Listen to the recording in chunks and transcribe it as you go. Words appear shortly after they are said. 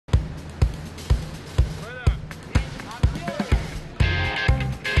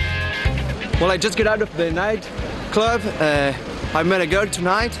Well, I just got out of the nightclub. I met a girl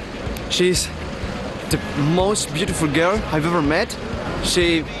tonight. She's the most beautiful girl I've ever met.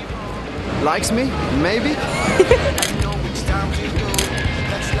 She likes me, maybe.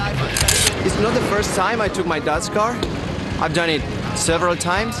 It's not the first time I took my dad's car. I've done it several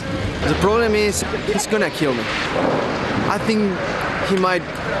times. The problem is, he's gonna kill me. I think he might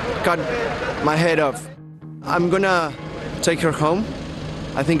cut my head off. I'm gonna take her home.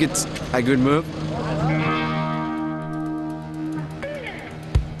 I think it's a good move.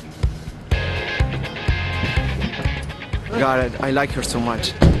 God, I like her so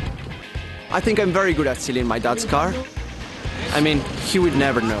much. I think I'm very good at stealing my dad's car. I mean, he would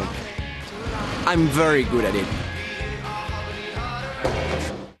never know. I'm very good at it.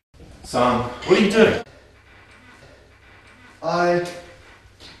 Son, what are you doing? I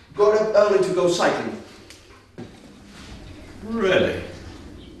got up early to go cycling. Really?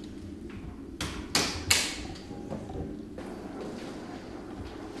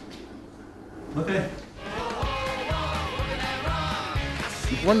 Okay.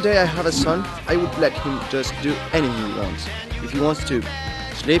 If one day I have a son, I would let him just do anything he wants. If he wants to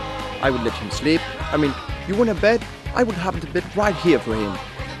sleep, I would let him sleep. I mean, you want a bed? I would have the bed right here for him.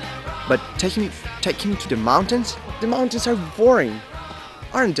 But take him to the mountains? The mountains are boring,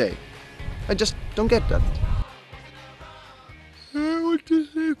 aren't they? I just don't get that. I want to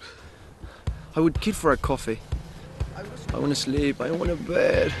sleep. I would kill for a coffee. I want to sleep. I want a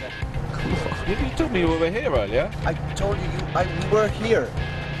bed. Come on. You told me you were here earlier. I told you we were here.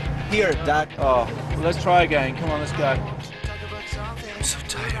 Here, Dad. Oh, well, let's try again. Come on, let's go. I'm so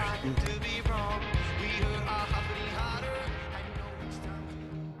tired.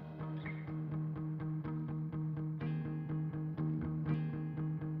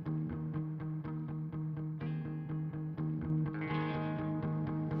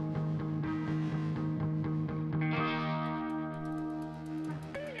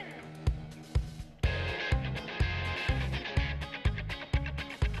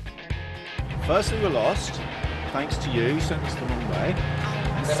 Firstly, we're lost, thanks to you sent us the wrong way.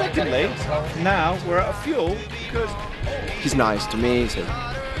 And secondly, now we're out of fuel because... He's nice to me, so...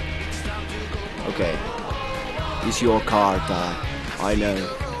 Okay. It's your car, Dad. I know.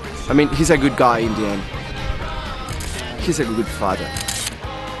 I mean, he's a good guy in the end. He's a good father.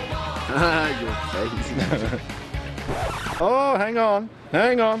 Your face. Oh, hang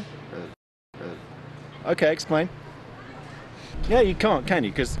on. Okay, explain. Yeah, you can't, can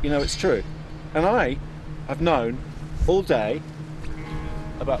you? Because, you know, it's true. And I have known all day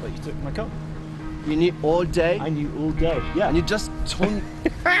about that you took my car. You knew all day? I knew all day, yeah. And you just told me...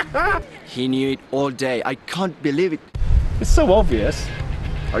 He knew it all day. I can't believe it. It's so obvious.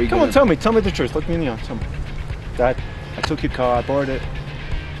 Are you Come on, tell me the truth. Look me in the eye, tell me. Dad, I took your car, I borrowed it.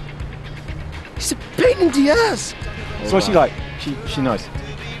 He's a pain in the ass! So what's she like? She nice?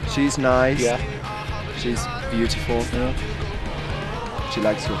 She's nice. Yeah. She's beautiful. Yeah. She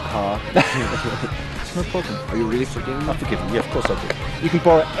likes your car. It's no problem. Are you really forgiving me? I forgive you, yeah, of course I do. You can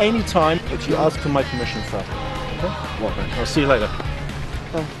borrow any time, but you ask for my permission first. Okay? What then? I'll see you later.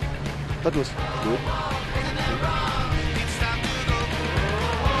 Oh, that was good.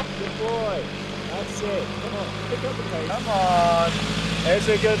 Good boy. That's it. Come on, pick up the pace. Come on. There's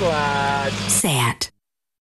a good lad. Sat.